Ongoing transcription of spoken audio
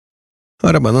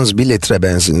Arabanız 1 litre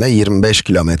benzinle 25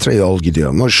 kilometre yol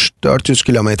gidiyormuş. 400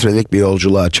 kilometrelik bir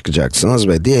yolculuğa çıkacaksınız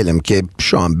ve diyelim ki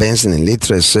şu an benzinin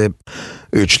litresi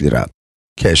 3 lira.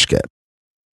 Keşke.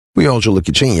 Bu yolculuk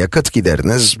için yakıt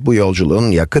gideriniz, bu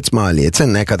yolculuğun yakıt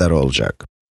maliyeti ne kadar olacak?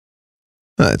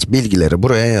 Evet, bilgileri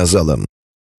buraya yazalım.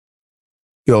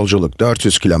 Yolculuk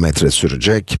 400 kilometre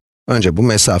sürecek. Önce bu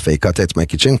mesafeyi kat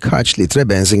etmek için kaç litre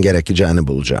benzin gerekeceğini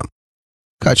bulacağım.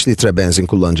 Kaç litre benzin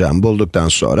kullanacağımı bulduktan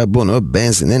sonra bunu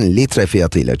benzinin litre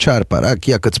fiyatıyla çarparak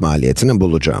yakıt maliyetini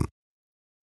bulacağım.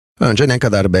 Önce ne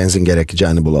kadar benzin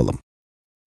gerekeceğini bulalım.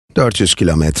 400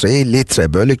 kilometreyi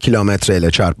litre bölü kilometre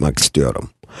ile çarpmak istiyorum.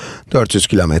 400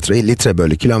 kilometreyi litre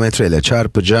bölü kilometre ile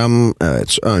çarpacağım.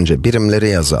 Evet, önce birimleri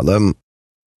yazalım.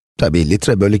 Tabii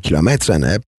litre bölü kilometre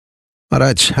ne?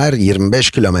 Araç her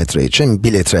 25 kilometre için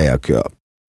 1 litre yakıyor.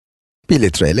 1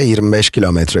 litre ile 25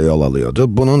 kilometre yol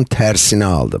alıyordu. Bunun tersini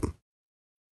aldım.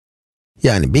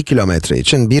 Yani 1 kilometre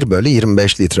için 1 bölü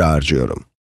 25 litre harcıyorum.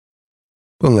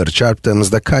 Bunları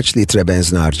çarptığımızda kaç litre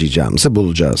benzin harcayacağımızı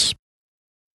bulacağız.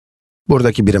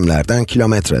 Buradaki birimlerden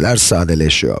kilometreler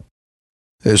sadeleşiyor.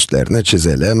 Üstlerini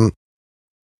çizelim.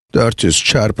 400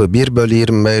 çarpı 1 bölü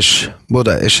 25, bu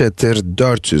da eşittir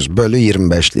 400 bölü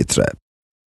 25 litre.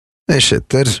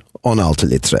 Eşittir 16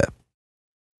 litre.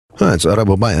 Evet,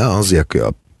 araba bayağı az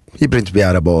yakıyor. Hibrit bir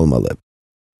araba olmalı.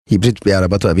 Hibrit bir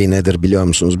araba tabii nedir biliyor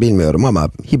musunuz bilmiyorum ama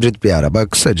hibrit bir araba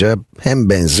kısaca hem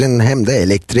benzin hem de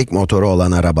elektrik motoru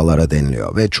olan arabalara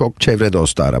deniliyor ve çok çevre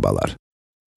dostu arabalar.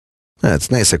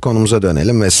 Evet, neyse konumuza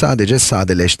dönelim ve sadece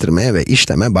sadeleştirmeye ve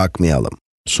işleme bakmayalım.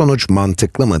 Sonuç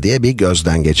mantıklı mı diye bir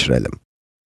gözden geçirelim.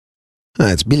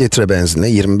 Evet, 1 litre benzinle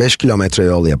 25 kilometre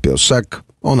yol yapıyorsak,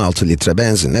 16 litre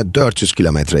benzinle 400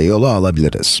 kilometre yolu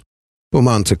alabiliriz. Bu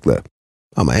mantıklı.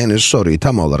 Ama henüz soruyu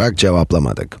tam olarak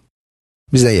cevaplamadık.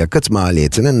 Bize yakıt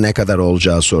maliyetinin ne kadar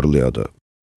olacağı soruluyordu.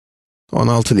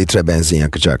 16 litre benzin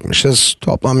yakacakmışız.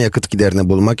 Toplam yakıt giderini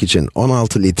bulmak için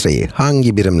 16 litreyi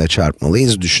hangi birimle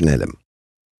çarpmalıyız düşünelim.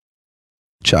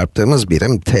 Çarptığımız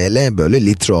birim TL bölü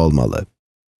litre olmalı.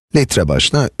 Litre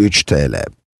başına 3 TL.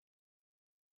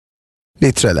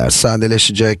 Litreler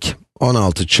sadeleşecek.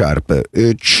 16 çarpı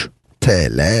 3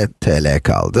 TL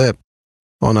kaldı.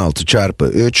 16 çarpı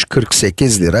 3,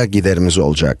 48 lira giderimiz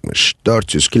olacakmış.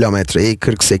 400 kilometreyi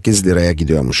 48 liraya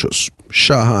gidiyormuşuz.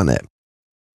 Şahane.